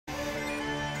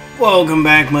Welcome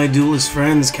back, my duelist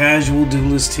friends. Casual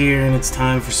Duelist here, and it's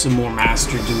time for some more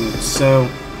Master Duels. So,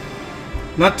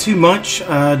 not too much.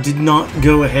 Did not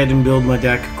go ahead and build my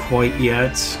deck quite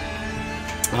yet.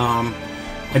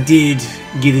 I did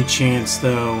get a chance,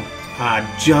 though,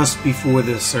 just before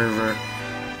the server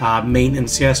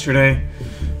maintenance yesterday,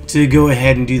 to go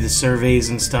ahead and do the surveys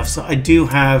and stuff. So I do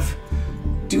have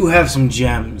some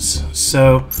gems.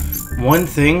 So, one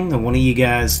thing that one of you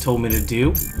guys told me to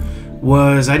do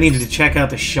was I needed to check out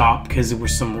the shop because there were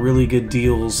some really good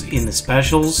deals in the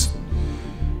specials.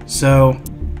 So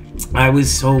I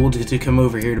was told to come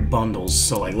over here to bundles.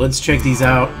 So like, let's check these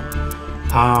out.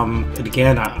 And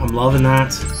again, I'm loving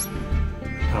that.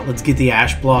 Let's get the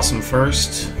Ash Blossom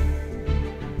first.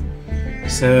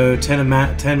 So 10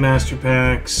 Master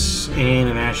Packs and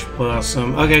an Ash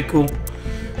Blossom. Okay, cool.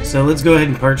 So let's go ahead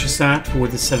and purchase that for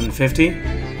the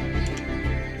 $7.50.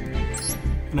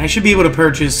 And I should be able to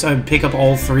purchase, pick up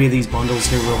all three of these bundles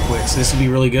here real quick, so this will be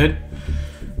really good.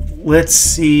 Let's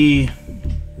see.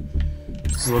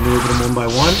 So let me open them one by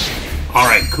one.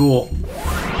 Alright, cool.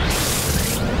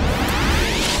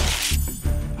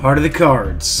 Heart of the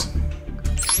cards.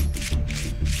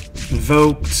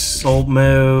 Invoked, Salt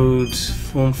Mode,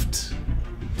 Flumphed.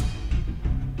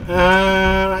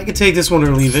 I could take this one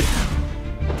or leave it.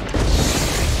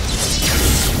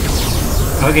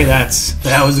 Okay, that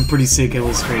was a pretty sick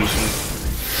illustration.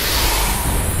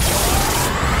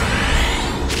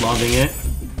 Loving it.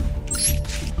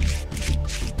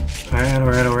 Alright.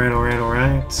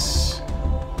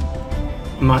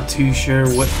 I'm not too sure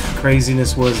what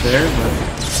craziness was there, but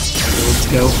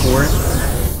let's go for it.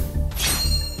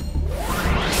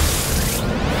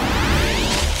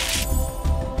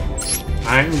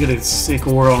 Alright, I'm gonna stick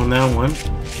aura on that one.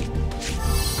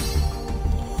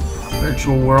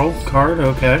 Virtual World card,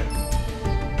 okay.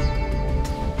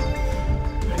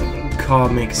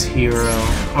 Comics Hero.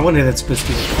 I wonder if that's supposed to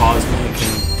be the Cosmic,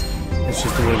 and that's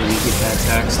just the way that we get that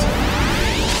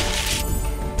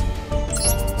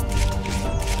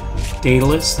text.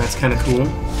 Duelist, that's kind of cool.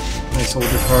 Nice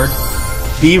older card.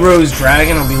 B-Rose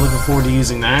Dragon, I'll be looking forward to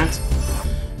using that.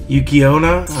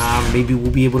 Yukiona, maybe we'll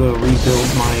be able to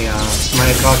rebuild my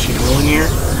Akashi Villain here.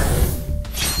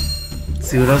 Let's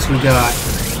see what else we got.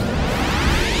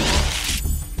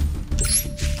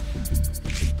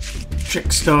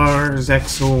 Trickstar,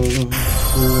 Zexel,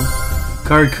 cool.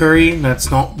 Card Curry, that's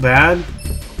not bad.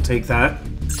 I'll take that.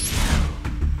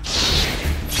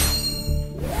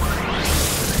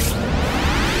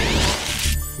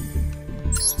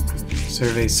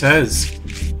 Survey says.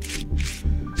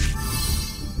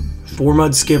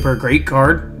 Mud Skipper, great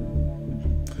card.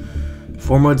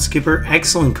 Mud Skipper,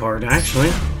 excellent card,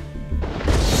 actually.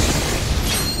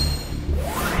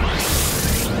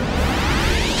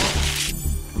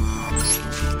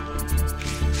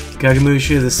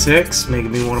 Gagamusha the 6,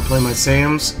 making me want to play my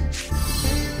Sams.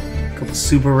 A couple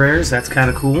super rares, that's kind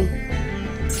of cool.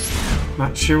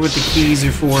 Not sure what the keys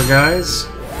are for, guys.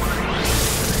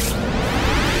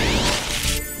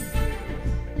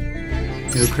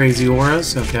 No crazy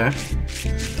auras, okay.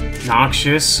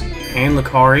 Noxious and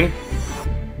Lucari.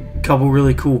 Couple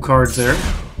really cool cards there.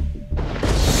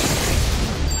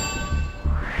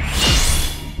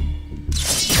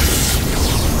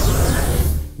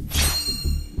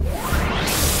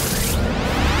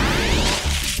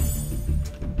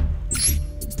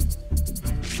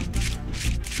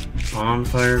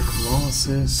 Bonfire,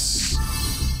 Colossus,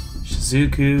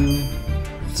 Shizuku,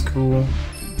 that's cool.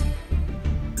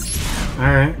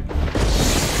 Alright.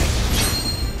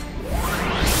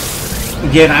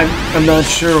 Again, I'm not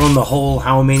sure on the whole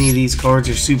how many of these cards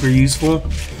are super useful.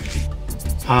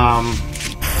 I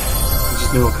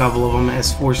just know a couple of them.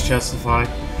 S-Force Justify.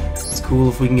 It's cool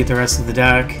if we can get the rest of the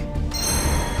deck.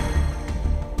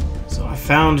 So I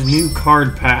found new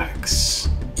card packs.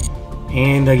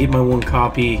 And I get my one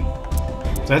copy.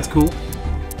 So that's cool.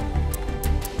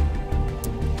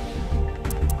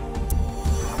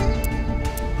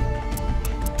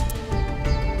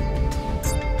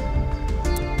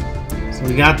 So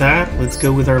we got that. Let's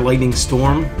go with our Lightning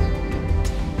Storm.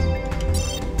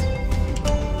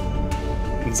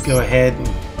 Let's go ahead.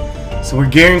 So we're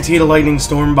guaranteed a Lightning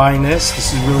Storm buying this.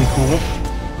 This is really cool.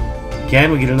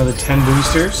 Again, we get another 10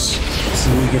 boosters. Let's see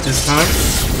what we get this time.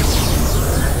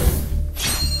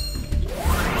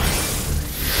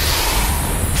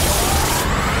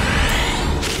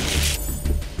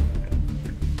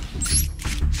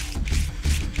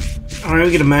 Alright,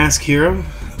 we get a Mask Hero.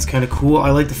 That's kind of cool.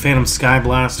 I like the Phantom Sky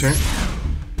Blaster.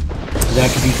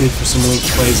 That could be good for some linked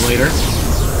plays later.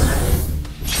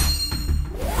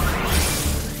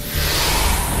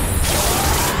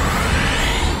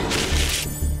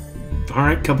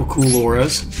 Alright, couple cool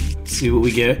auras. Let's see what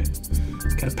we get.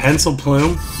 Got a Pencil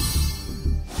Plume.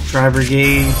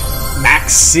 Tri-Brigade.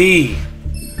 Max C.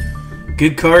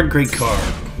 Good card, great card.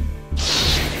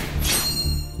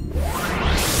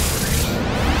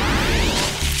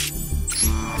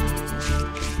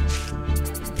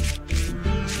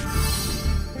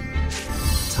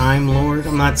 Time Lord,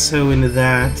 I'm not so into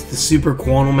that. The Super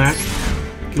Quantum Mech.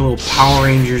 Get a little Power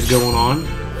Rangers going on.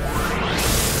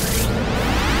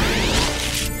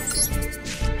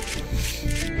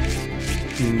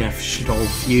 Nefshadol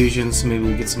Fusion, so maybe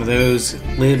we'll get some of those.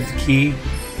 Live Key.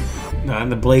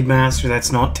 The Blade Master,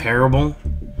 that's not terrible.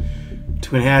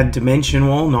 Twin Head Dimension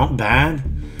Wall, not bad.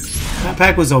 That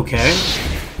pack was okay.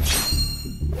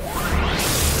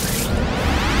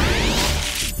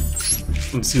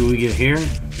 Let's see what we get here.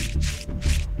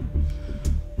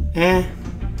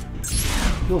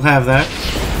 You'll have that.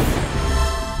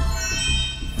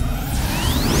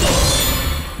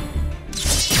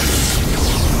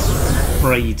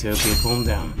 Right, Utopia, calm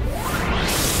down.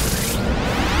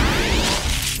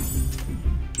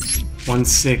 One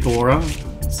sick aura.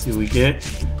 Let's see what we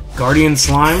get. Guardian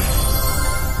Slime.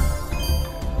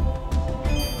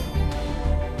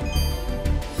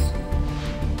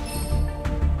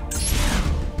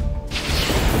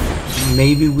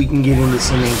 Maybe we can get into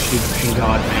some ancient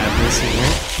god madness in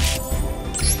here.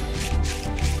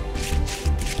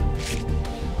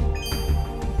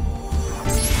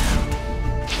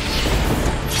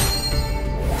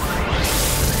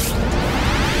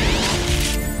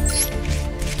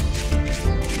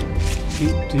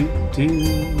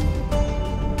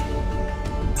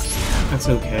 That's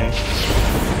okay.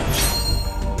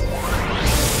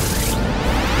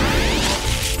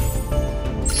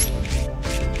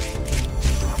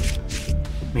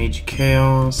 Mage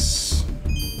Chaos.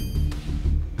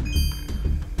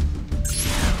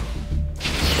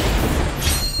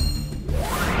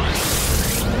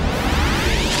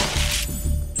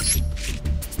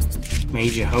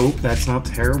 Mage of Hope, that's not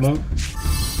terrible.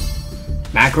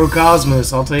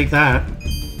 Macrocosmos, I'll take that.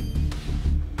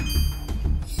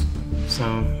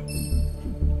 So,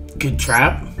 good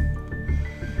trap.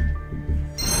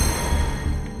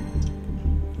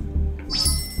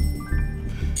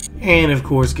 And of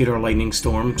course get our Lightning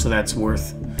Storm, so that's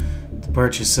worth the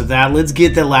purchase of that. Let's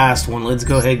get the last one. Let's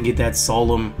go ahead and get that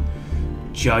Solemn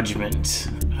Judgment.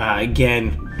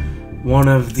 Again, one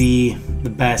of the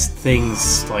best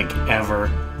things like ever.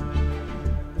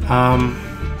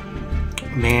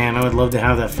 Man, I would love to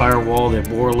have that Firewall, that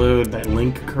Borload, that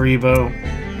Link Karibo,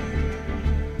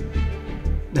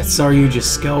 that Saryuja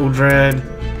Skeldred.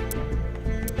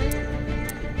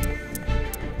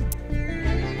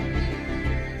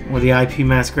 Or the IP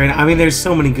Masquerade. I mean, there's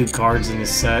so many good cards in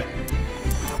this set.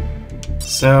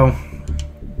 So,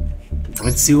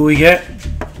 let's see what we get.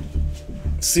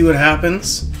 See what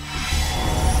happens.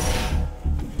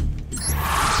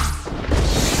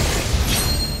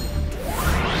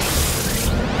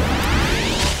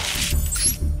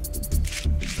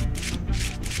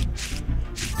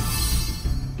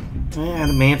 Yeah, an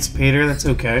Emancipator, that's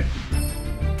okay.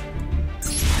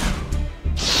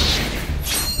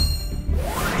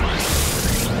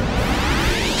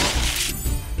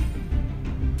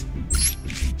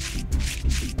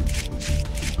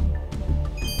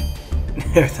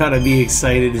 I thought I'd be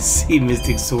excited to see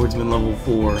Mystic Swordsman level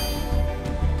 4.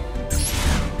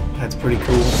 That's pretty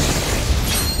cool.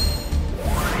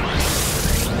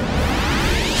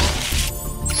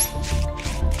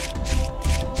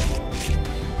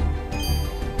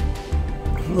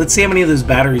 Let's see how many of those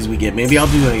batteries we get. Maybe I'll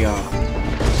do a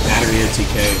battery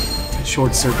OTK.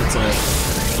 Short Circuit's a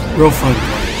real fun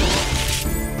card.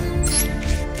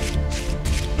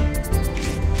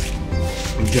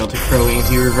 Delta Crow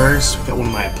Anti-Reverse. We've got one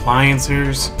of my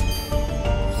Appliancers.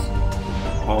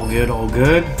 All good, all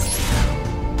good.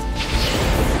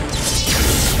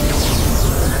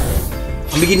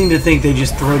 I'm beginning to think they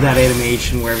just throw that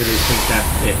animation wherever they think that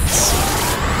fits.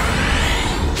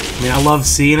 I mean, I love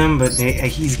seeing him, but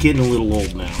he's getting a little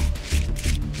old now.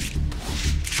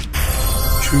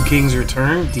 True King's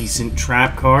Return. Decent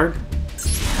trap card.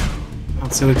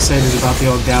 Not so excited about the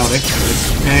Ogdaudic, but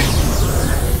okay.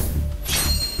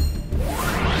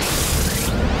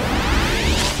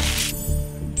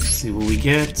 See what we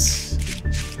get.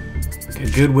 Okay,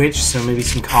 Good Witch, so maybe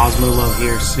some Cosmo love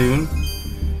here soon.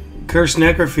 Cursed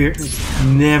Necrosphere.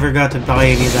 Never got to buy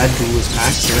any of that Duelist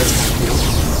pack, so that's kind of cool.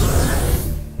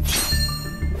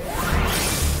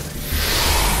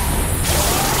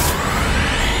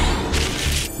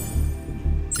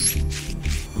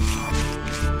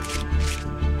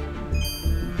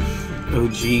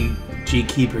 OG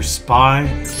G-Keeper Spy.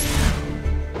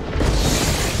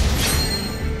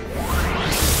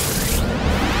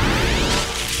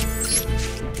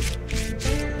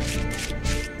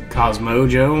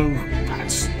 Cosmojo.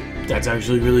 That's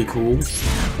actually really cool.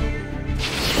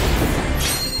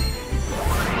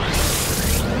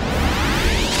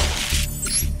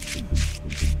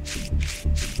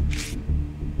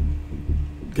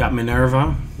 Got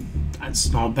Minerva.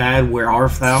 That's not bad. Where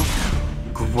art thou?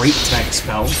 Great tech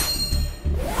spell.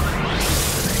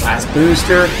 Last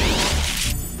booster.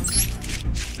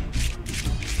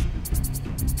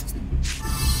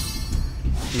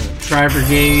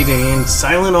 Tri-Brigade and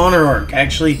Silent Honor Arc.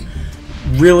 Actually,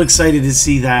 real excited to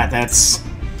see that. That's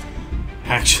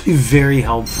actually very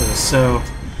helpful. So,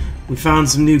 we found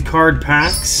some new card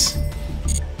packs.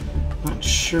 Not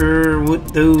sure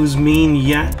what those mean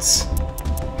yet.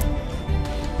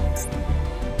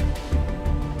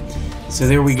 So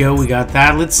there we go, we got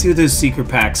that. Let's see what those secret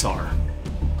packs are.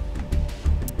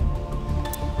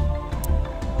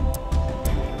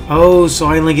 Oh, so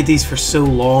I only get these for so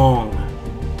long.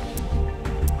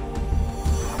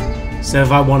 So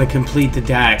if I want to complete the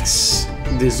decks,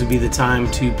 this would be the time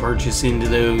to purchase into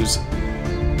those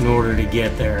in order to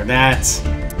get there. That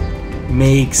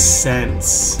makes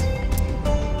sense.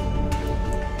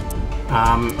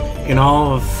 In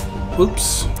all of...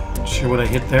 Oops, not sure what I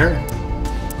hit there.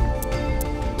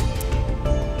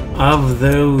 Of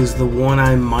those, the one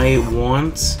I might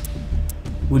want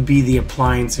would be the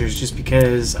appliancers, just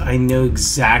because I know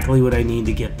exactly what I need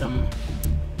to get them.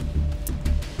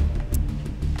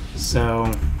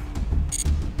 So,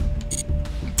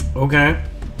 okay.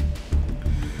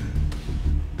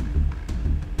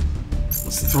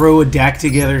 Let's throw a deck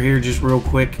together here just real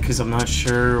quick, because I'm not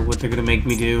sure what they're going to make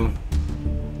me do.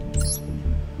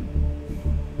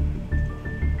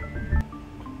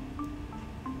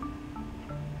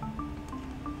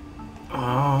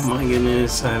 Oh my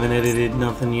goodness, I haven't edited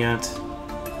nothing yet.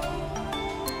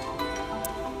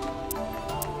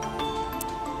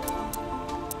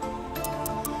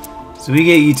 So we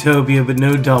get Utopia, but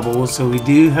no double, so we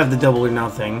do have the double or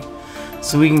nothing.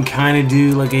 So we can kind of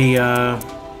do like a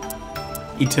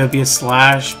Utopia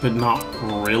slash, but not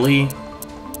really.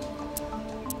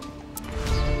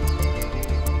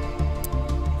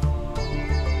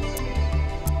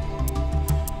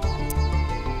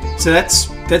 So that's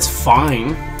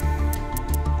fine.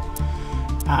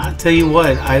 I'll tell you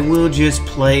what, I will just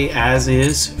play as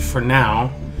is for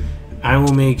now. I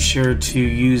will make sure to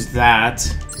use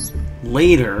that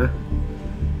later.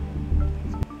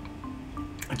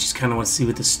 I just kind of want to see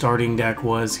what the starting deck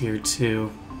was here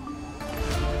too.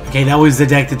 Okay, that was the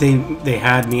deck that they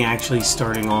had me actually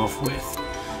starting off with.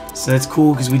 So that's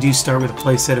cool because we do start with a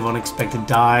playset of Unexpected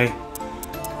Die.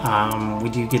 We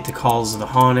do get the Calls of the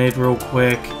Haunted real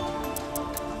quick.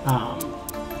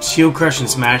 Shield Crush and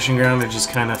Smashing Ground are just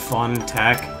kind of fun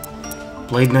tech.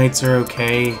 Blade Knights are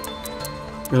okay.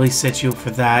 Really sets you up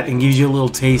for that and gives you a little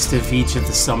taste of each of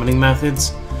the summoning methods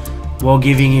while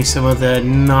giving you some of the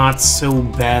not so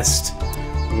best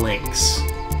links.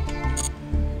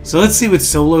 So let's see what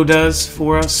Solo does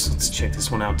for us. Let's check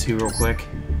this one out too real quick.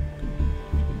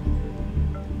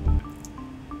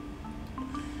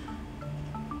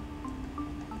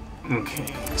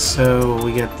 Okay, so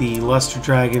we got the Luster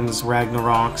Dragons,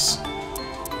 Ragnaroks.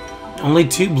 Only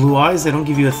 2 Blue Eyes, they don't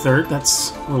give you a third,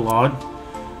 that's a little odd.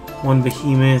 1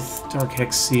 Behemoth, Dark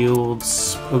Hex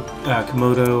Seals,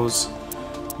 Komodos,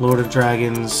 Lord of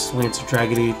Dragons, Lancer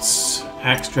Dragonoots,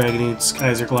 Axe Dragonoots,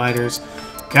 Kaiser Gliders.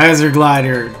 Kaiser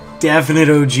Glider, definite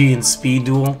OG in Speed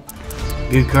Duel.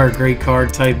 Good card, great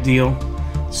card type deal.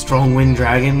 Strong Wind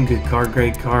Dragon, good card,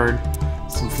 great card.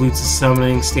 Some Flutes of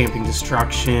Summoning, Stamping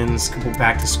Destructions, a couple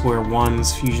back to square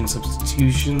ones, Fusion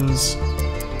Substitutions.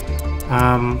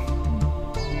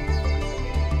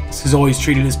 This is always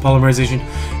treated as polymerization.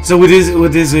 So what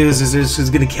this is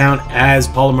going to count as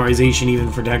polymerization even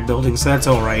for deck building, so that's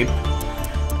alright.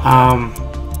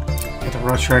 Got the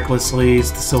Rush Recklessly, the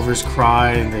Silver's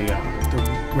Cry,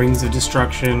 the Rings of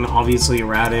Destruction, obviously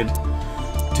errated.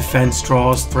 Defense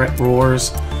draws, Threat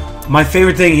Roars. My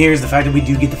favorite thing here is the fact that we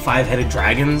do get the 5-headed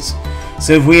dragons.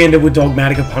 So if we end up with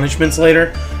Dogmatica Punishments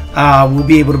later, we'll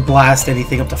be able to blast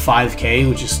anything up to 5k,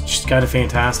 which is just kind of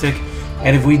fantastic.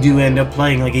 And if we do end up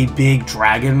playing like a big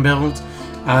dragon build,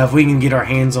 if we can get our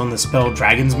hands on the spell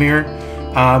Dragon's Mirror,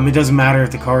 it doesn't matter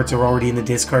if the cards are already in the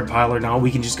discard pile or not,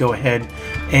 we can just go ahead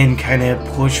and kind of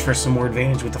push for some more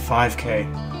advantage with the 5k.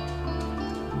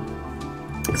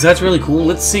 So that's really cool.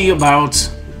 Let's see about...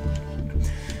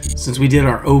 Since we did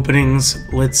our openings,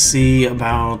 let's see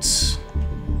about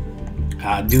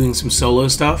doing some solo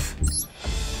stuff.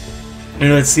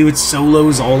 And let's see what solo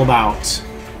is all about.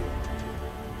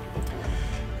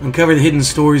 Uncover the hidden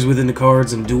stories within the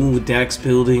cards and duel with decks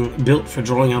built for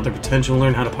drawing out their potential.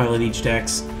 Learn how to pilot each deck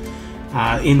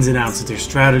ins and outs of their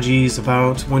strategies.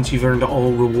 About once you've earned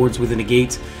all rewards within a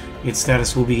gate, its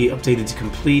status will be updated to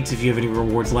complete. If you have any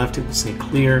rewards left, it will say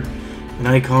clear. An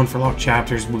icon for locked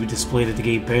chapters will be displayed at the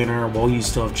gate banner while you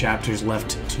still have chapters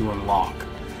left to unlock.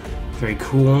 Very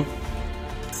cool.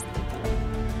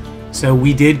 So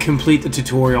we did complete the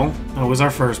tutorial. That was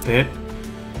our first bit.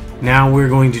 Now we're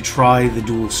going to try the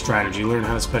duel strategy. Learn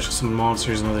how to special summon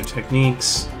monsters and other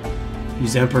techniques.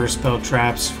 Use Emperor spell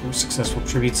traps for successful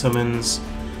tribute summons.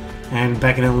 And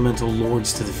beckon elemental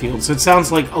lords to the field. So it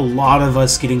sounds like a lot of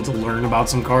us getting to learn about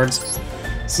some cards.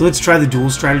 So let's try the duel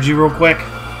strategy real quick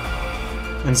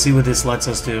and see what this lets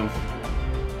us do.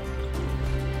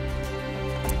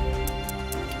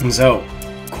 And so,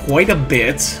 quite a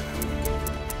bit.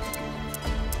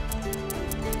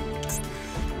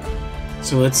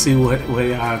 So let's see what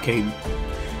okay.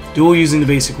 Duel using the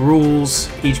basic rules.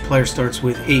 Each player starts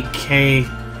with 8k.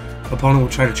 Opponent will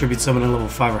try to tribute summon a level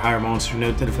 5 or higher monster.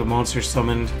 Note that if a monster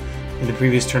summoned in the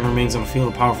previous turn remains on the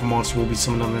field, a powerful monster will be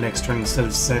summoned on the next turn instead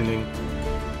of sending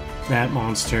that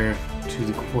monster to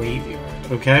the graveyard.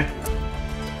 Okay?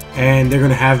 And they're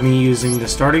going to have me using the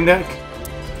starting deck.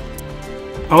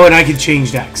 Oh, and I can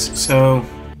change decks. So,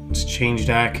 let's change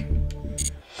deck.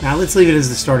 Now, let's leave it as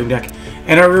the starting deck.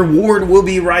 And our reward will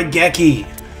be Raigeki.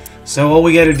 So, all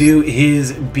we got to do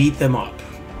is beat them up.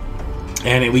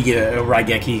 And we get a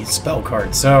Raigeki spell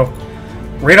card. So,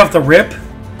 right off the rip,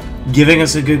 giving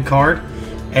us a good card.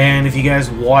 And if you guys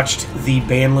watched the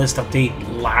ban list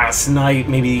update last night,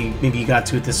 maybe you got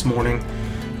to it this morning.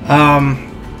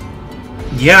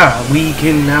 Yeah, we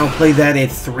can now play that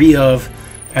at 3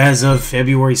 as of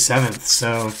February 7th.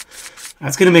 So,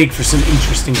 that's going to make for some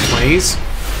interesting plays.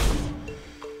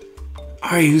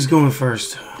 Alright, who's going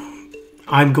first?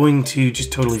 I'm going to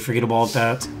just totally forget about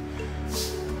that.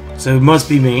 So it must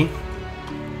be me.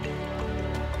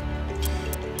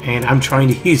 And I'm trying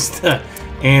to use the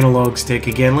analog stick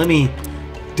again. Let me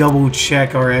double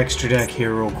check our extra deck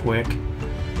here real quick.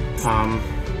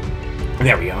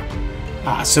 There we go.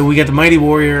 So we got the Mighty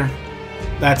Warrior.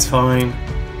 That's fine.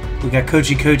 We got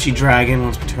Kochi Dragon.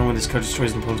 Once per turn, when this card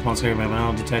destroys an opponent's monster area by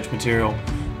mana, detach material,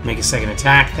 make a second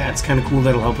attack. That's kind of cool.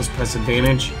 That'll help us press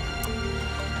advantage.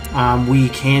 We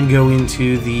can go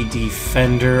into the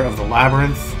Defender of the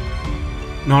Labyrinth.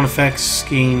 Non-effects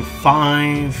gain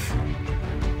 5.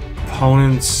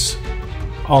 Opponents,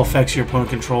 all effects your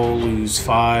opponent control lose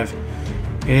 5.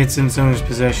 It hits in its owner's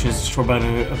possession is destroyed by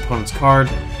an opponent's card.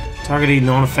 Target a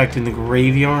non-effect in the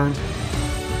graveyard.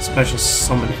 Special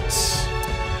summon it.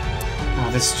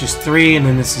 This is just 3, and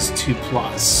then this is 2+,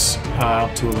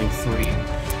 up to a link 3.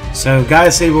 So Gaia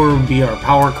Saber will be our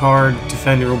power card.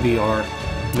 Defender will be our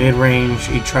mid-range.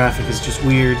 Traffic is just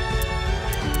weird.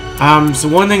 So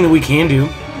one thing that we can do,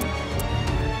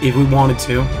 if we wanted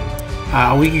to,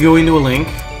 we could go into a link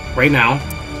right now,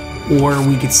 or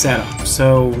we could set up.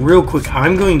 So real quick,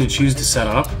 I'm going to choose to set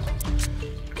up,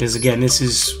 because again, this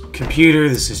is computer,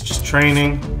 this is just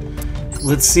training.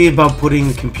 Let's see about putting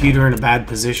the computer in a bad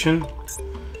position.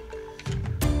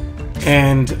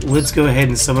 And let's go ahead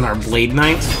and summon our Blade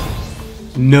Knight,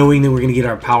 knowing that we're going to get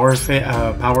our power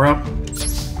up.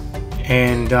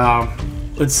 And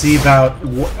let's see about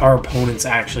what our opponent's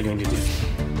actually going to do.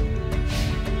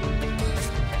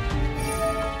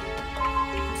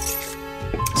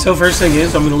 So first thing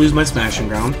is, I'm going to lose my Smashing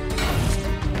Ground.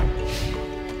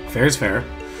 Fair is fair.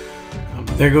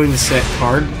 They're going to set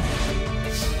card.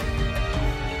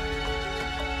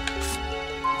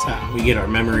 So we get our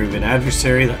Memory of an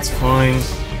Adversary, that's fine.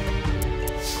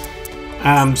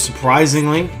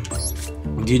 Surprisingly,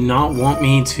 did not want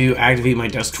me to activate my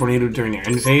Dust Tornado during the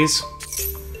end phase.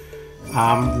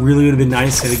 Really would have been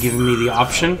nice had it given me the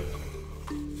option.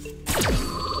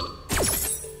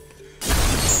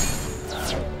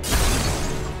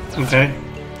 Okay,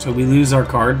 so we lose our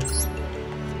card.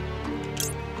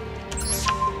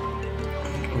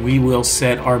 We will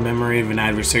set our Memory of an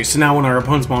Adversary. So now when our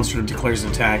opponent's monster declares an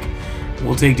attack,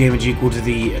 we'll take damage equal to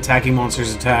the attacking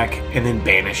monster's attack and then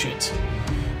banish it.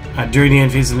 During the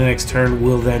end phase of the next turn,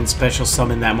 we'll then special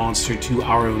summon that monster to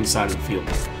our own side of the field.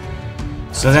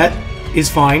 So that is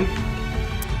fine.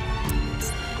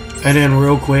 And then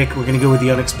real quick, we're going to go with the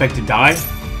Unexpected Die.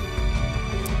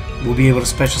 We'll be able to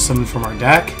special summon from our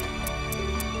deck.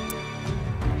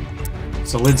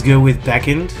 So let's go with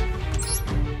Beckoned.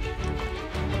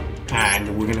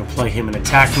 And we're going to play him in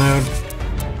attack mode.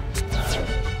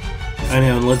 And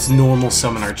then let's normal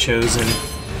summon our Chosen.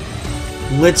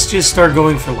 Let's just start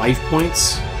going for life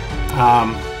points.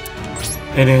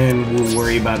 And then we'll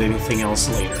worry about anything else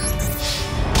later.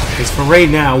 Because for right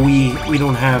now, we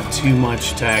don't have too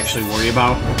much to actually worry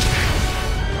about.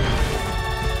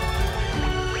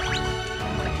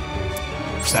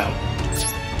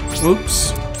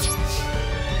 Oops.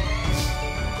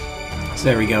 So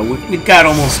there we go. We've got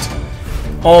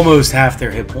almost half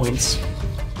their hit points.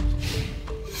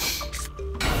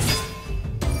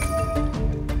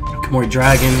 Kamori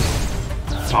Dragon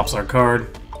pops our card.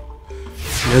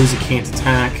 Knows it can't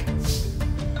attack.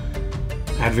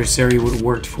 Adversary would have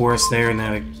worked for us there in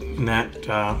that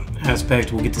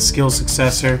aspect. We'll get the skill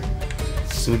successor,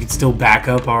 so we can still back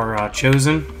up our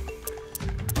chosen.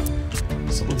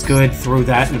 So let's go ahead and throw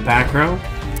that in the back row.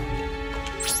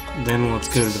 Then let's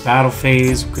go to the battle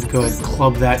phase. We could go ahead and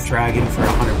club that dragon for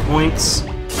 100 points.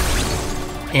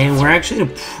 And we're actually in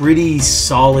a pretty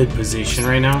solid position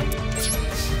right now.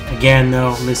 Again,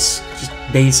 though, this just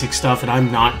basic stuff, and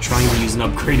I'm not trying to use an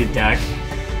upgraded deck.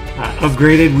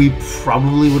 Upgraded, we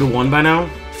probably would have won by now,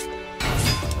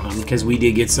 because we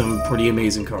did get some pretty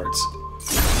amazing cards.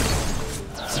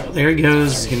 So there he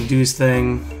goes. He's going to do his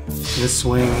thing. Gonna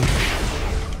swing.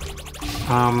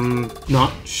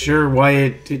 Not sure why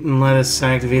it didn't let us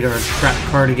activate our trap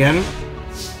card again.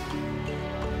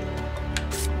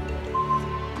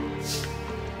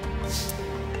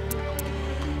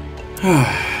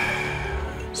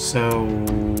 So,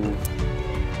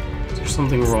 is there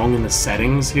something wrong in the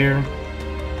settings here?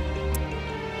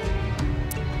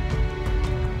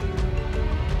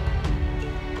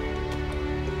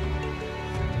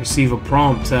 Receive a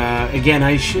prompt. Again,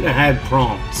 I should have had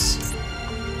prompts.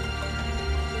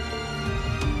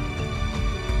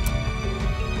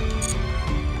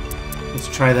 Let's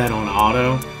try that on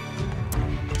auto.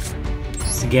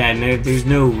 Again, there's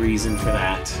no reason for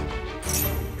that.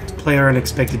 Play our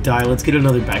unexpected die. Let's get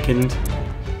another beckoned.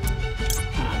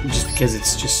 Just because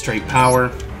it's just straight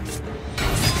power.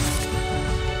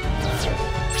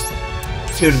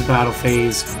 Let's go to the battle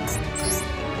phase.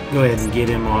 Go ahead and get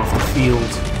him off the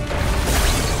field.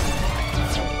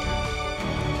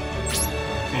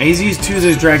 Now, he's used 2 of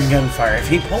those Dragon Gunfire. If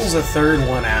he pulls a third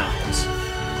one out,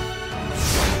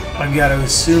 I've got to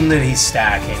assume that he's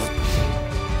stacking.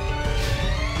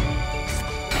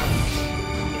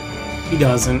 He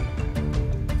doesn't.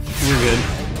 We're good.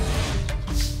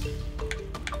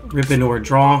 Rip into our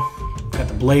draw. Got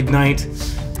the Blade Knight.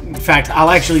 In fact, I'll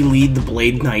actually lead the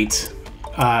Blade Knight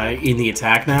in the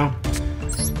attack now,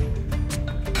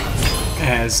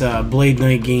 as Blade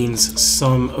Knight gains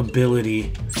some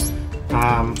ability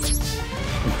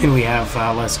when we have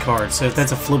less cards. So if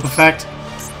that's a flip effect,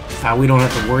 we don't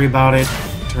have to worry about it.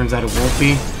 Turns out it won't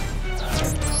be.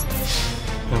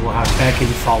 And we'll have Beckon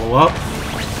follow up.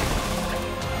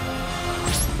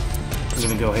 I'm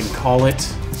going to go ahead and call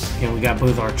it. And we got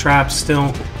both our traps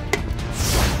still.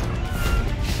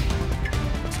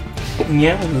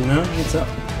 Yeah, Luna, what's up?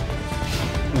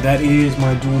 That is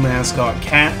my dual mascot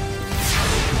cat,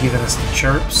 giving us the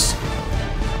chirps.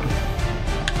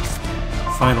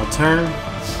 Final turn.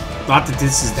 Not that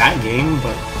this is that game,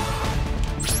 but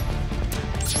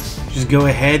just go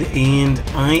ahead, and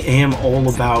I am all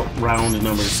about round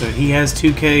numbers. So he has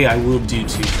 2k, I will do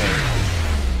 2k.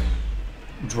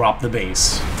 Drop the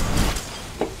base.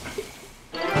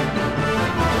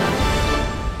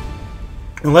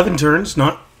 $11 turns,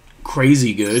 not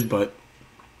crazy good, but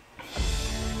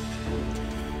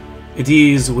it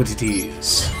is what it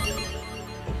is.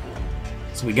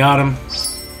 So we got him.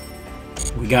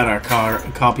 We got our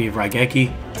copy of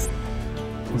Raigeki.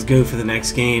 Let's go for the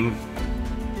next game.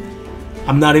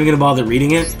 I'm not even going to bother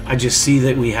reading it. I just see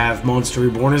that we have Monster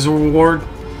Reborn as a reward,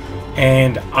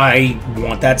 and I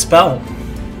want that spell.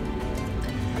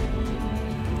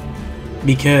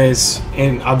 Because,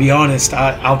 and I'll be honest,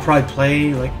 I'll probably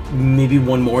play like maybe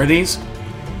one more of these,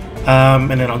 and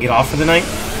then I'll get off for the night,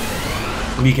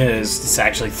 because it's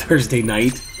actually Thursday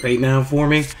night right now for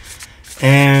me,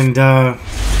 and it's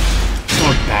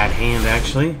not a bad hand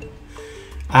actually.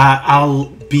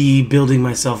 I'll be building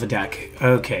myself a deck.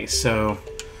 Okay, so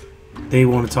they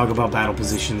want to talk about battle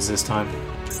positions this time.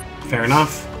 Fair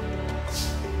enough.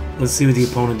 Let's see what the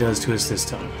opponent does to us this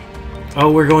time.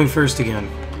 Oh, we're going first again.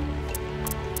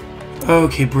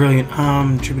 Okay, brilliant.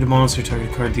 Tribute a monster,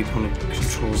 target card the opponent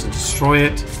controls and destroy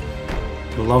it.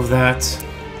 Love that.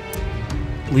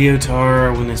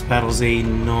 Leotar, when this battles a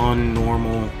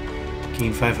non-normal,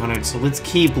 gain 500. So let's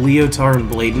keep Leotar and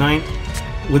Blade Knight.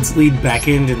 Let's lead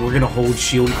Beckend, and we're going to hold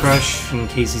Shield Crush in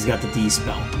case he's got the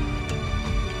D-Spell.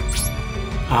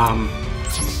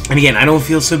 And again, I don't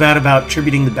feel so bad about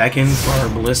tributing the Beckend for our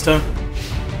Ballista.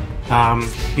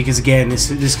 Because again,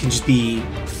 this can just be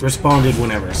responded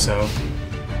whenever, so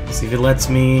let's see if it lets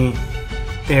me.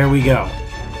 There we go.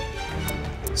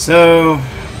 So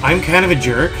I'm kind of a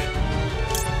jerk.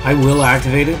 I will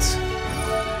activate it.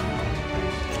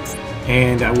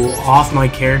 And I will off my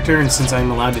character, and since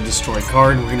I'm allowed to destroy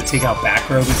card, we're going to take out back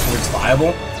row before it's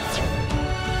viable.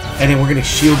 And then we're going to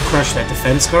shield crush that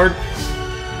defense card.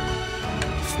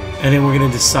 And then we're going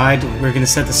to decide, we're going to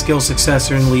set the skill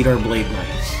successor and lead our Blade Knight.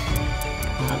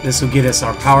 This will get us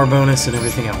our power bonus and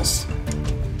everything else.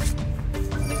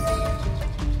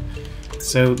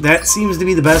 So that seems to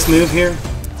be the best move here.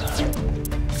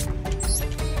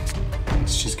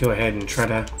 Let's just go ahead and try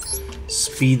to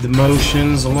speed the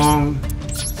motions along.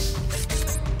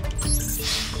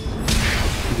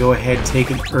 Go ahead,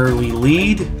 take an early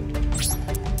lead.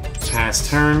 Pass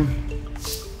turn.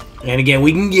 And again,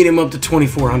 we can get him up to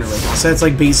 2400 right now. So that's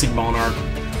like basic Monarch.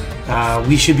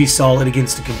 We should be solid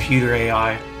against the computer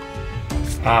AI.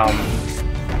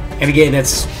 And again,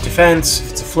 that's defense.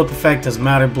 If it's a flip effect, doesn't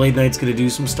matter. Blade Knight's going to do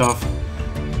some stuff.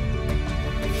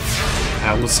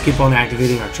 We'll skip on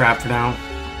activating our trap for now.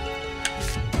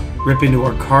 Rip into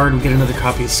our card. We get another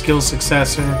copy of Skill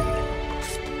Successor.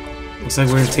 Looks like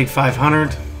we're going to take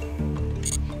 500.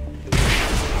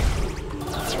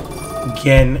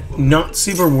 Again, not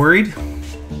super worried.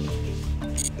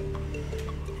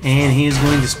 And he is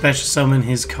going to special summon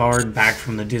his card back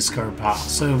from the discard pile.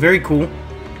 So, very cool.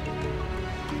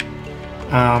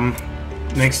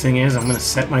 Next thing is, I'm going to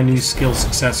set my new Skill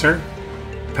Successor.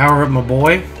 Power up my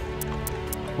boy.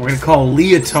 We're going to call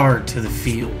Leotard to the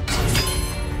field.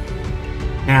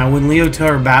 Now, when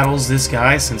Leotard battles this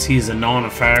guy, since he is a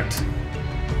non-effect...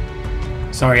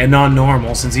 Sorry, a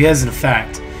non-normal, since he has an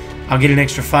effect, I'll get an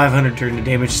extra 500 during the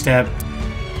damage step.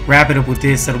 Wrap it up with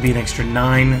this, that'll be an extra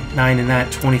 9. 9 in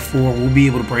that, 24. We'll be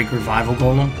able to break Revival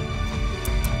Golem.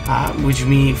 Which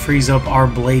means frees up our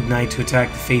Blade Knight to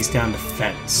attack the face-down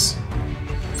defense.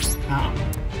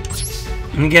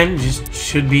 And again, just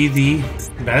should be the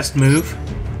best move.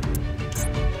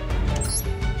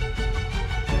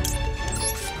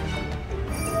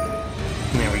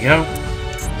 There we go.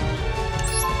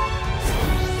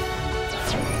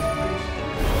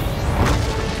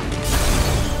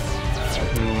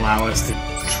 And allow us to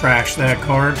trash that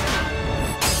card.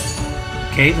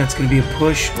 Okay, that's going to be a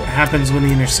push. What happens when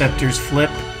the interceptors flip?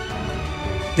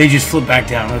 They just flip back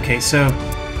down. Okay, so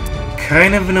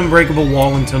kind of an unbreakable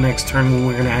wall until next turn when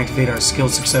we're going to activate our skill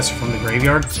successor from the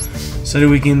graveyard so that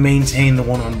we can maintain the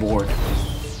one on board.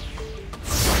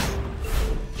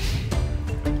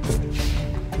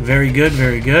 Very good,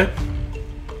 very good.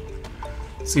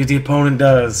 Let's see what the opponent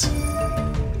does.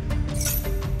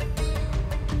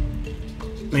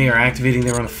 They are activating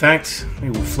their own effect. They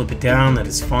will flip it down, that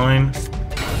is fine.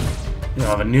 We'll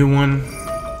have a new one.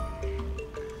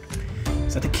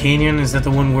 Is that the Canyon? Is that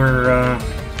the one where...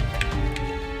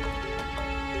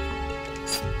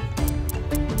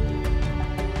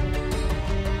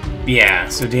 Yeah,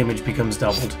 so damage becomes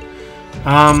doubled.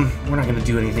 We're not going to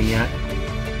do anything yet.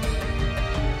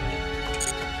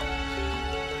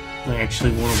 I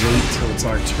actually want to wait till it's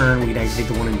our turn. We can activate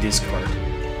the one in discard.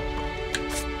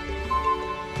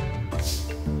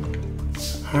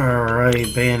 Alright,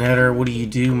 Bayonetter, what do you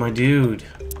do, my dude?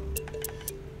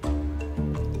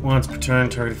 Once per turn,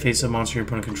 target face-up monster your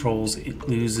opponent controls. It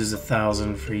loses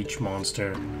 1,000 for each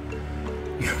monster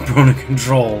your opponent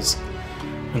controls.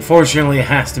 Unfortunately, it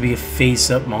has to be a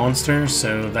face-up monster,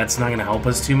 so that's not going to help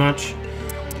us too much.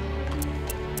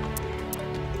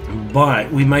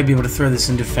 But we might be able to throw this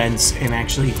in defense and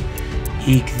actually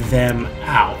eke them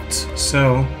out.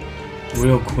 So,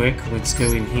 real quick, let's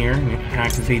go in here and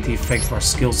activate the effect of our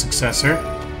skill successor.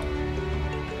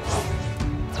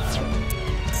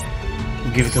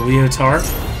 We'll give it to Leotard.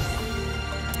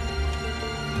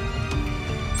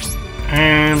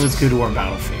 And let's go to our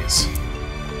battle phase.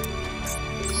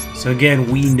 So again,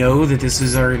 we know that this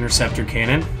is our interceptor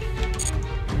cannon.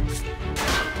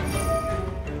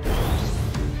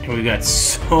 And we've got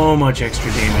so much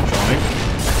extra damage on it.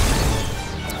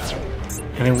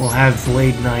 And then we'll have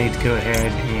Blade Knight go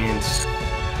ahead and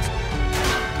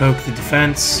poke the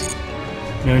defense.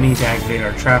 No need to activate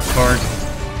our trap card.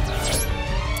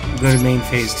 We'll go to main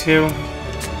phase 2.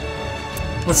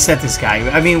 Let's set this guy.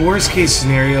 I mean, worst case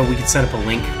scenario, we could set up a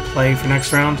link play for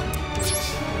next round.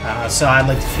 So I'd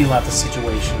like to feel out the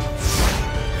situation.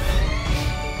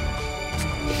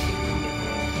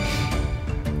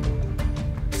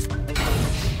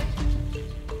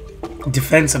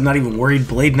 Defense, I'm not even worried.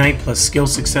 Blade Knight plus skill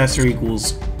successor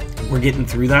equals... We're getting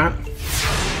through that.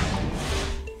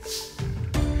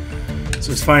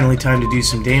 So it's finally time to do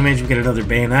some damage. We get another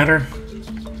Bayonetter.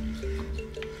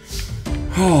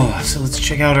 Oh, so let's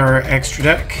check out our extra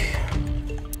deck.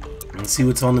 And see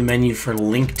what's on the menu for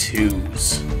Link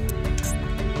 2s.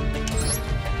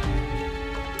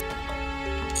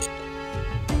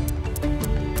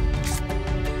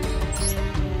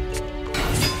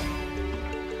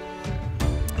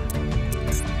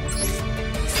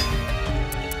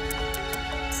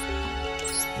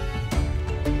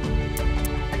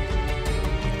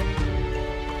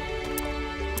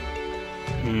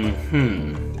 Oh,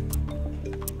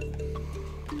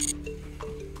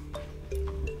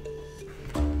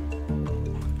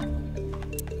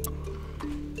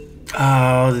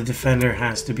 the defender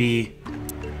has to be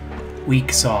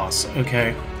weak sauce.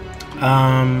 Okay.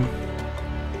 That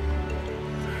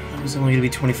was only going to be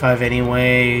 25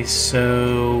 anyway,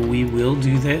 so we will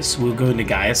do this. We'll go into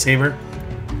Gaia Saber.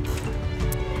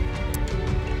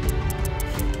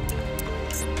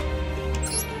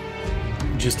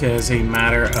 Just as a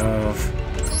matter of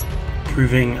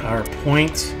proving our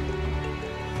point. So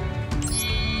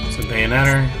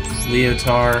Bayonetter,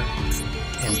 Leotard,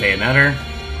 and Bayonetter.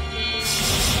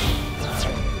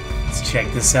 Let's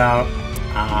check this out.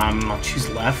 I'll choose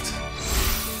left.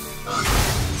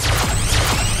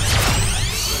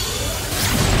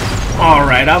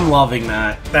 Alright, I'm loving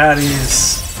that. That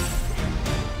is...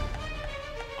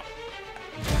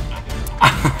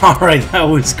 Alright, that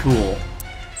was cool.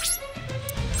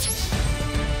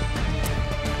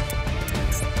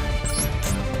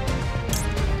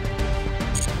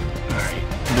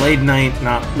 Blade Knight,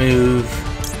 not move.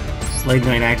 Blade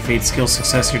Knight activates skill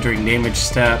successor during damage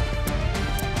step.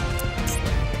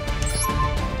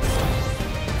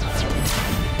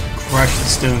 Crush the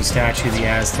stone statue of the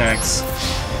Aztecs.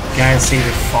 Gaia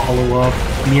Saber follow up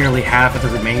nearly half of the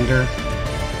remainder.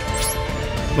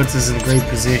 Puts us in a great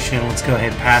position. Let's go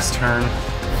ahead pass turn.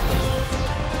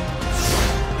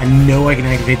 I know I can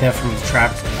activate that from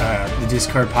the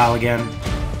discard pile again.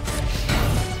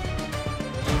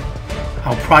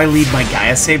 I'll probably lead my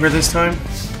Gaia Saber this time.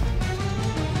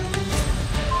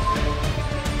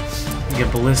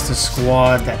 Get Ballista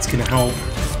Squad, that's gonna help.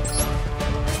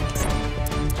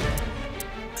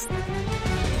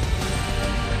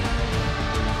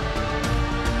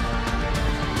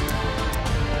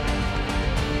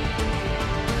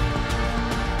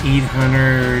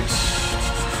 $800.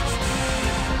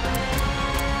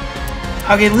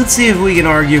 Okay, let's see if we can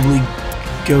arguably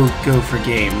go for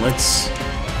game. Let's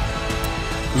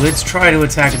try to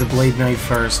attack the Blade Knight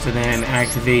first, and then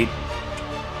activate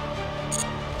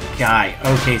Guy.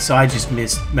 Okay, so I just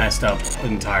messed up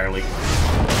entirely.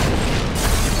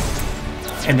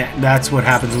 And that's what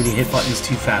happens when you hit buttons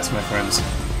too fast, my friends.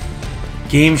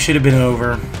 Game should have been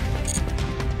over.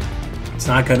 It's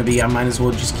not going to be. I might as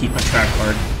well just keep my track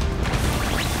card.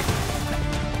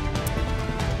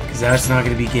 Because that's not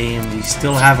going to be game. We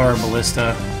still have our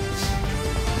Ballista.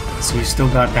 So we've still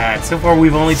got that. So far,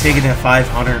 we've only taken that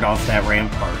 500 off that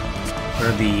rampart.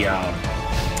 Or the,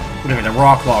 whatever, the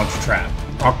rock launch trap.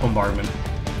 Rock bombardment.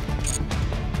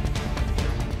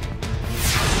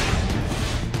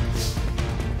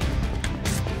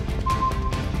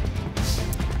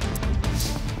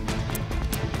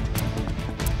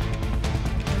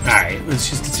 Alright, let's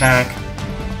just attack.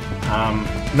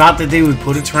 Not that they would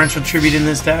put a Torrential Tribute in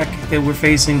this deck that we're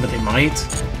facing, but they might.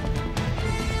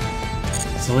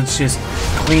 So let's just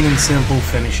clean and simple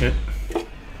finish it.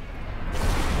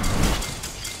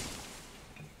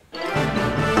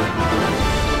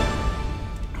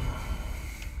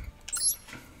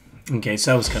 Okay,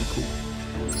 so that was kind of cool.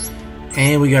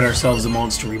 And we got ourselves a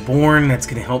Monster Reborn. That's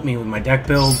going to help me with my deck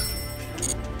build.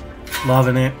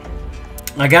 Loving it.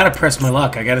 I gotta press my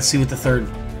luck. I gotta see what the third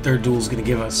duel is going to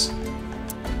give us.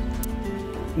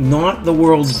 Not the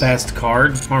world's best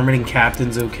card. Arming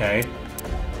Captain's okay.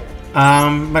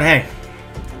 But hey,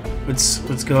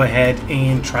 let's go ahead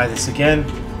and try this again.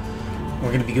 We're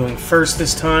going to be going first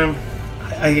this time.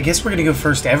 I guess we're going to go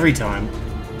first every time.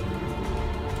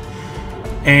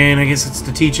 And I guess it's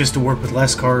to teach us to work with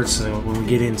less cards, so when we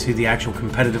get into the actual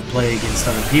competitive play against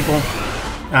other people,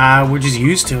 we're just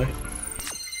used to it.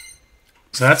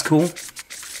 So that's cool.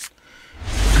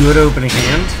 Good opening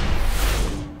hand.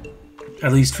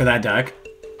 At least for that deck.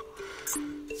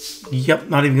 Yep,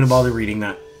 not even going to bother reading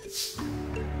that.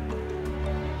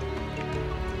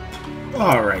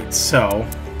 Alright, so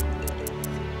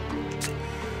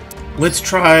let's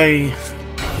try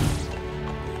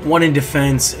one in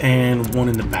defense and one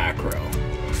in the back row.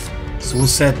 So we'll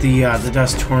set the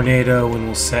Dust Tornado and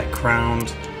we'll set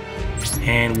Crowned,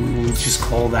 and we will just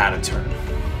call that a turn.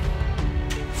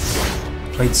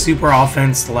 Played super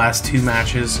offense the last two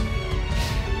matches.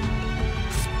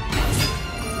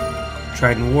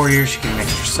 Trident Warrior, she can an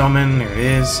extra summon. There it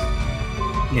is.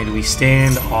 Did we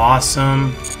stand?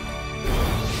 Awesome.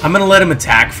 I'm gonna let him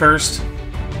attack first.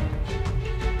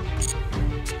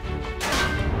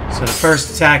 So the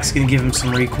first attack is gonna give him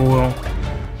some recoil.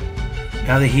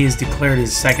 Now that he has declared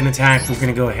his second attack, we're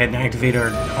gonna go ahead and activate our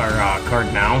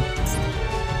card now.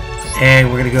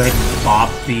 And we're gonna go ahead and bop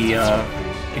the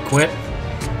equip.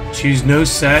 Choose no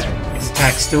set. His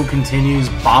attack still continues.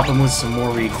 Bop him with some more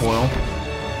recoil.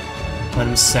 Let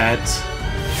him set.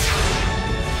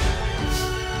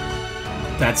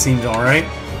 That seems alright.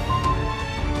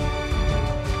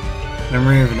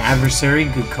 Memory of an adversary,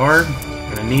 good card.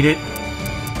 Gonna need it.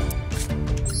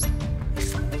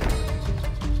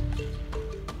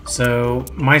 So,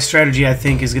 my strategy, I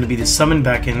think, is going to be to summon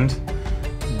Beckoned,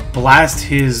 blast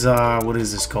his, what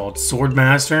is this called? Sword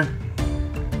Master.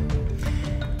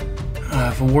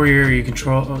 If a warrior you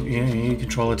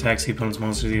control attacks the opponent's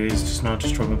monster, is just not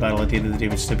destroyed by battle. At the end of the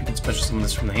damage step, you can special summon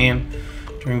this from the hand.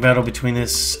 During battle between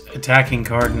this attacking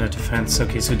card and a defense.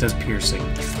 Okay, so it does piercing.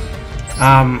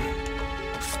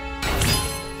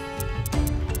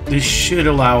 This should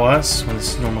allow us, when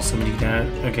this is normal summon,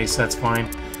 okay, so that's fine.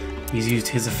 He's used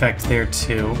his effect there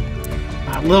too.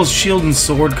 Little shield and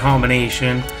sword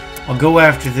combination. I'll go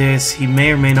after this. He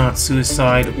may or may not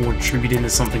suicide or tribute into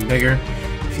something bigger.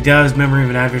 If he does, memory of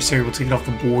an adversary, we'll take it off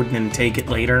the board and then take it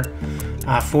later.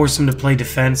 Force him to play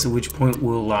defense, at which point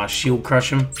we'll shield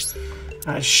crush him.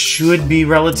 Should be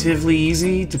relatively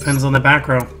easy. Depends on the back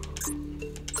row.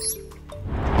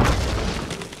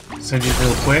 So just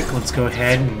real quick, let's go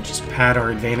ahead and just pad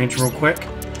our advantage real quick.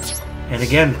 And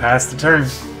again, pass the turn.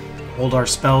 Hold our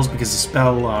spells because the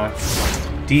spell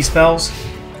de-spells.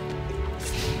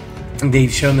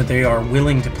 They've shown that they are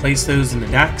willing to place those in the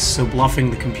decks, so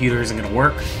bluffing the computer isn't going to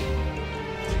work.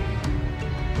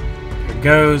 Here it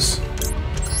goes.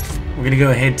 We're going to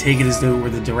go ahead and take it as though it were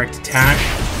the direct attack.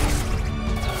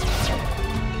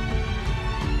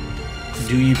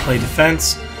 Do you play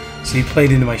defense? So he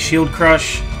played into my shield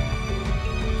crush.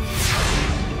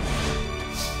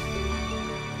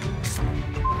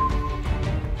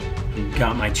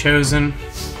 Got my chosen.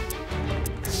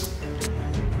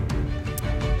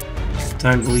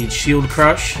 Time to lead shield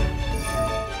crush.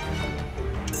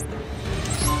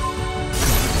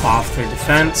 Off their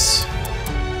defense.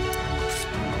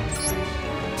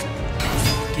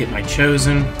 Get my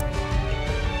chosen.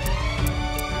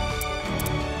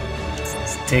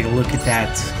 Let's take a look at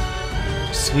that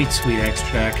sweet, sweet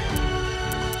extract.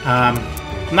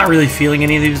 I'm not really feeling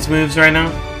any of these moves right now,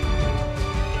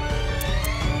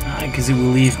 because it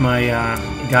will leave my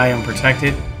guy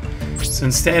unprotected. So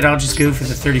instead, I'll just go for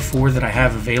the 34 that I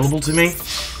have available to me.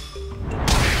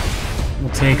 We'll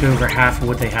take over half of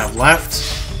what they have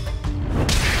left.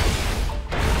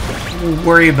 We'll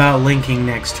worry about linking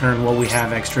next turn while we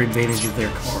have extra advantage of their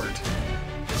card.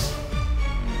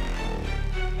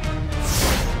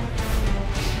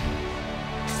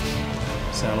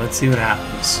 So let's see what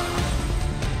happens.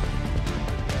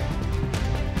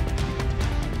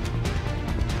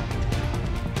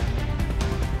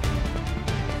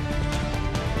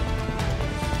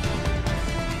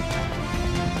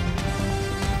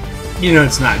 You know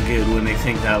it's not good when they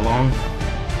think that long.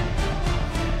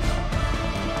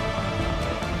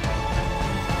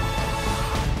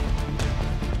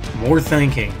 More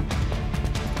thinking.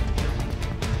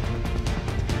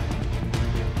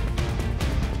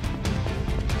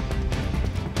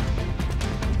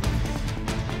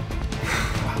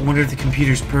 I wonder if the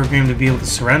computer's programmed to be able to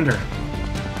surrender.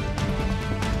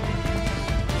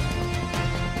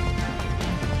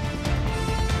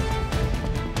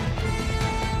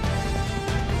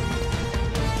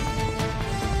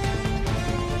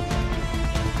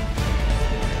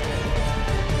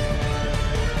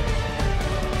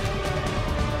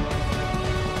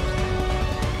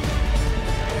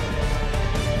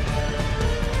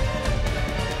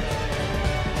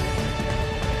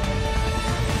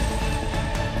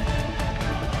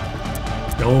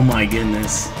 Oh my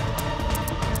goodness.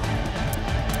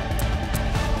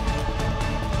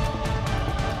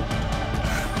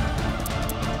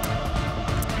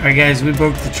 Alright guys, we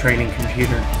broke the training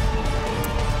computer.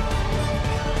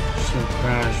 So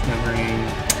crash memory.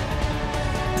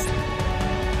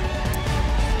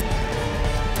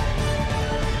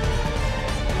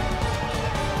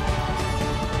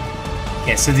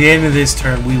 Yeah, so at the end of this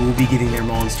turn we will be getting their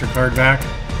monster card back.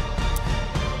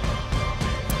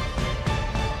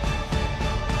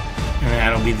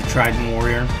 That'll be the Trident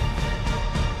Warrior.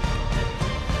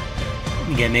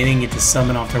 Again, they didn't get to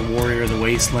summon off their Warrior of the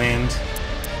Wasteland.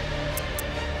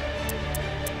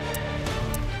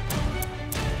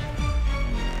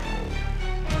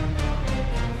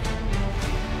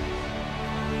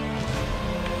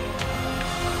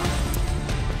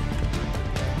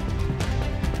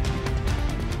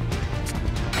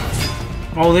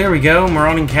 Oh, there we go,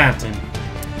 Marauding Captain.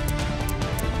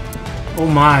 Oh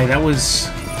my, that was...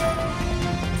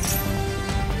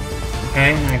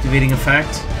 Okay, activating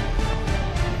effect.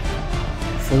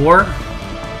 4.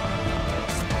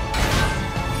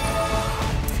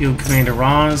 Field Commander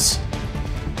Roz.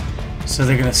 So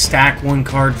they're going to stack one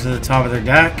card to the top of their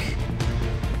deck.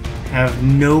 Have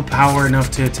no power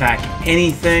enough to attack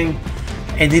anything.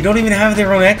 And they don't even have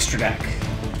their own extra deck.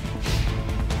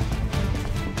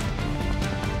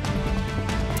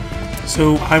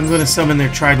 So I'm going to summon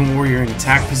their Trident Warrior in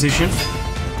attack position.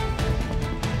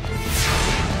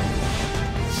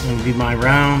 It's going to be my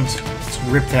round. Let's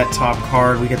rip that top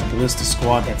card. We got the Ballista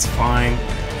Squad. That's fine.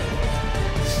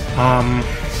 I'm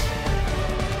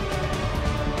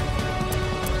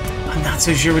not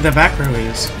so sure what that back row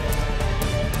is.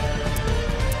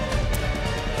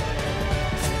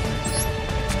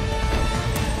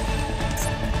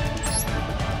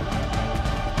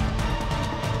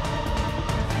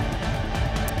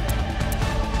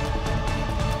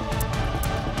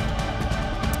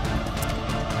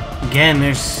 Again,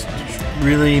 there's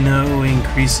really no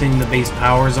increasing the base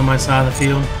powers on my side of the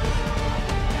field.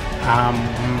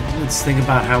 Let's think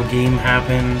about how game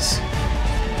happens.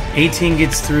 18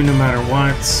 gets through no matter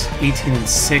what. 18 and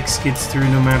 6 gets through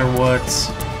no matter what.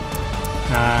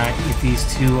 If these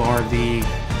two are the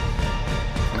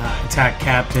attack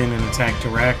captain and attack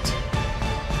direct.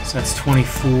 So that's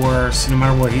 24. So no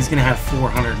matter what, he's going to have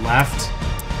 400 left.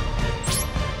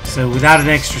 So without an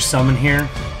extra summon here,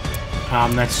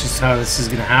 that's just how this is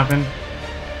going to happen.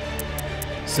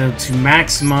 So to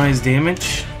maximize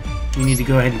damage, we need to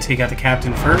go ahead and take out the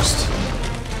captain first.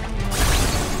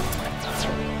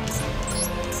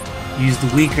 Use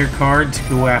the weaker card to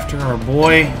go after our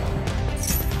boy.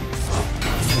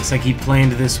 Looks like he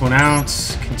planned this one out.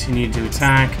 Continue to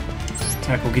attack.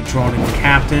 Attack will get drawn into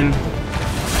captain.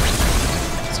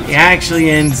 So he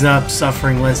actually ends up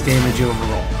suffering less damage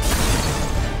overall.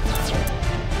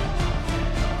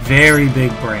 Very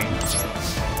big brain.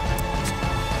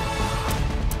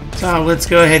 So let's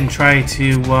go ahead and try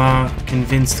to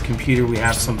convince the computer we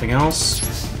have something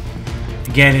else.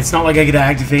 Again, it's not like I could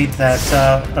activate that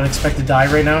unexpected die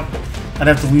right now. I'd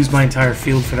have to lose my entire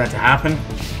field for that to happen.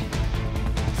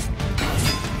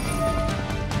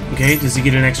 Okay, does he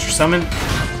get an extra summon?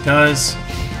 He does.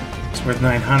 It's worth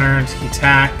 900. He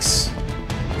attacks.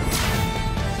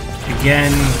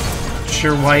 Again, not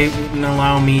sure why it wouldn't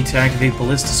allow me to activate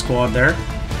Ballista Squad there.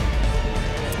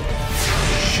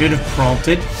 Should have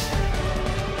prompted.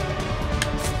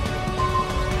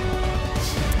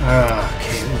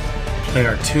 Okay, we'll play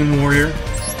our Toon Warrior.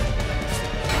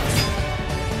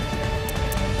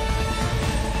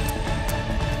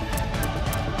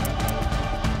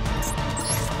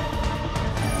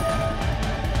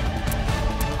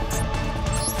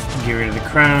 Get rid of the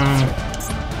crown.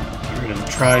 Get rid of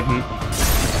the trident.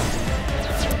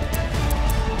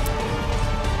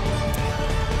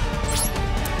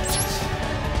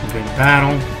 Good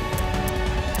battle.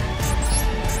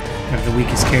 Have the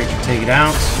weakest character take it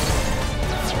out.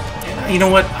 You know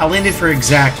what? I'll end it for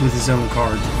exact with his own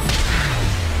card.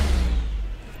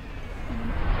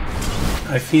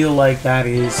 I feel like that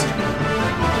is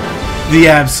the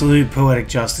absolute poetic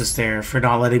justice there for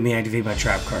not letting me activate my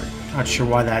trap card. Not sure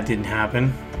why that didn't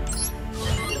happen.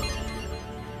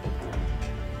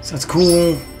 So that's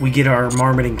cool. We get our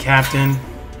Marmoting Captain.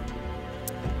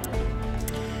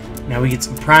 Now we get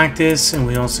some practice, and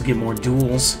we also get more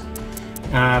duels.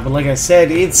 But like I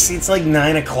said, it's like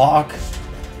 9 o'clock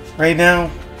right now.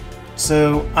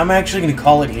 So I'm actually going to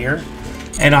call it here.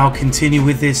 And I'll continue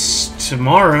with this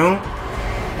tomorrow.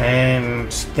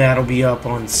 And that'll be up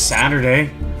on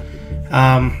Saturday.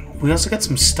 We also got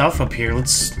some stuff up here.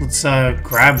 Let's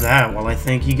grab that while I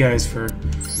thank you guys for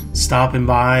stopping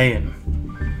by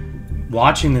and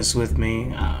watching this with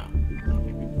me.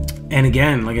 And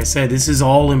again, like I said, this is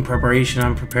all in preparation.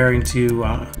 I'm preparing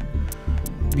to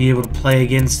be able to play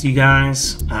against you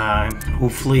guys.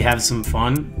 Hopefully have some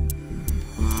fun.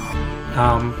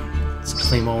 Let's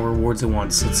claim all rewards at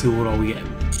once. Let's see what all we get.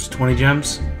 Just 20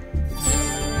 gems.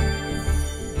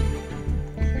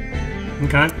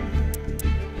 Okay.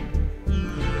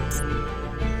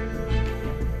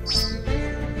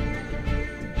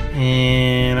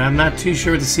 And I'm not too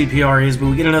sure what the CPR is, but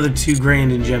we get another 2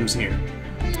 grand in gems here.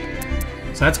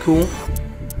 So that's cool.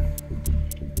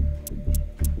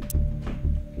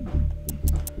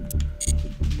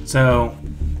 So,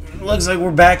 it looks like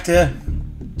we're back to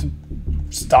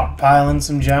stockpiling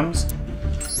some gems.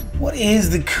 What is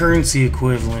the currency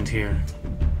equivalent here?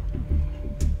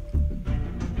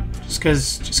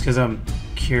 Just cause I'm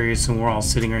curious and we're all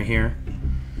sitting right here.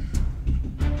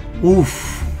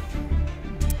 Oof.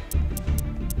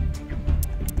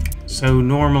 So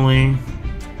normally,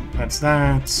 that's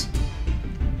that.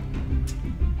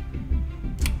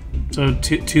 So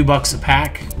 $2 a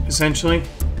pack, essentially,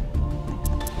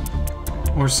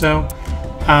 or so.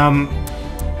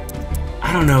 I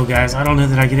I don't know, guys. I don't know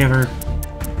that I could ever...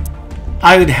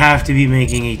 I would have to be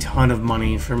making a ton of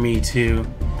money for me to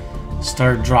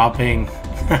start dropping...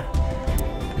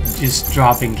 just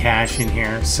dropping cash in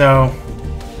here. So...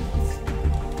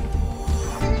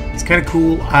 it's kind of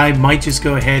cool. I might just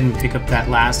go ahead and pick up that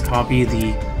last copy of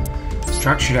the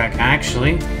structure deck,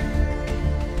 actually.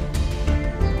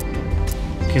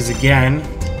 Because, again...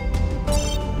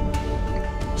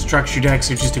 structure decks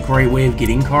are just a great way of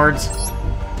getting cards.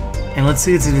 And let's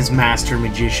see what's in this Master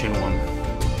Magician one,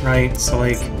 right? So,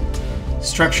 like,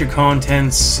 structure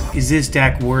contents. Is this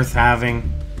deck worth having?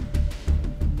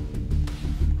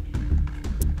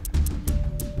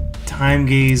 Time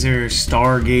Gazer,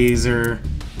 Stargazer,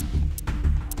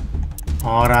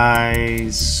 Odd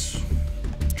Eyes,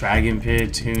 Dragon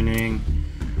Pit, Tuning.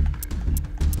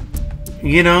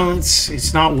 You know,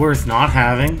 it's not worth not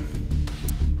having.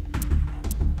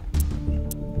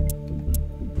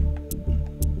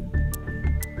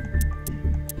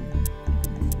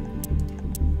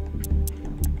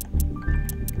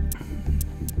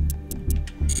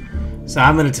 So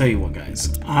I'm going to tell you what,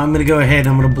 guys. I'm going to go ahead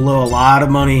and I'm going to blow a lot of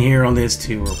money here on this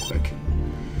too real quick.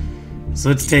 So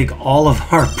let's take all of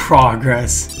our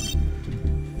progress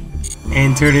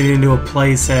and turn it into a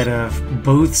playset of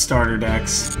both starter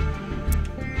decks.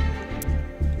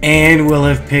 And we'll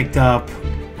have picked up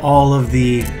all of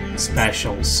the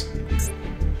specials.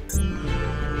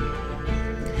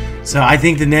 So I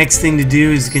think the next thing to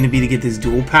do is going to be to get this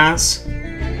dual pass.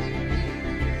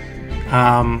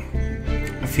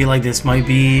 I feel like this might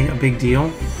be a big deal.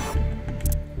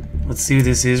 Let's see what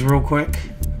this is real quick.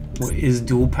 What is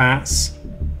dual pass?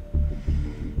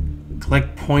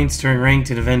 Collect points during ranked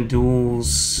and event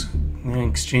duels in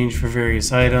exchange for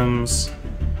various items.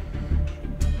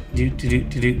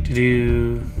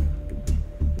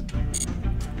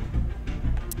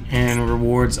 And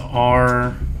rewards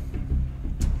are...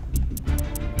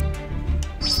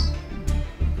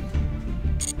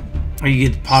 oh, you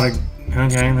get pot of...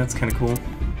 okay, that's kind of cool.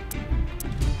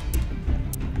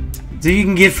 So you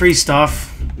can get free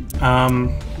stuff.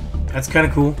 That's kind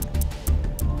of cool.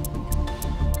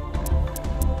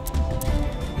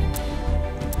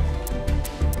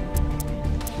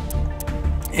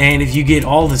 And if you get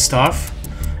all the stuff,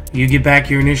 you get back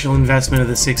your initial investment of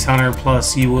the 600,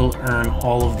 plus you will earn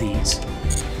all of these.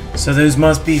 So those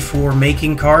must be for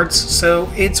making cards, so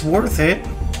it's worth it.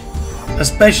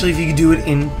 Especially if you can do it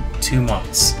in 2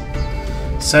 months.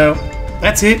 So,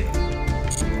 that's it.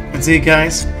 That's it,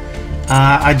 guys.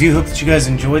 I do hope that you guys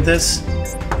enjoyed this.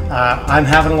 I'm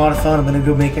having a lot of fun. I'm going to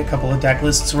go make a couple of deck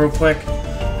lists real quick.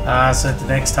 So that the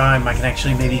next time I can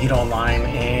actually maybe get online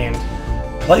and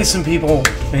play some people,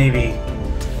 maybe.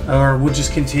 Or we'll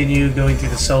just continue going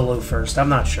through the solo first. I'm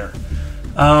not sure.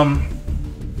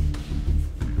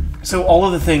 So all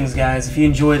of the things, guys, if you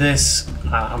enjoy this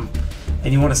and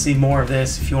you want to see more of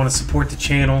this, if you want to support the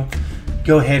channel,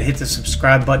 go ahead, hit the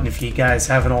subscribe button if you guys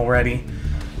haven't already.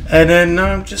 And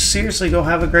then just seriously, go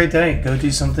have a great day. Go do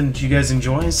something that you guys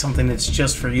enjoy, something that's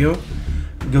just for you.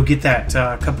 Go get that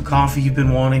cup of coffee you've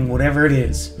been wanting, whatever it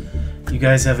is. You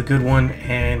guys have a good one,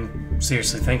 and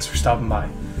seriously, thanks for stopping by.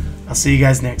 I'll see you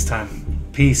guys next time.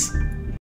 Peace.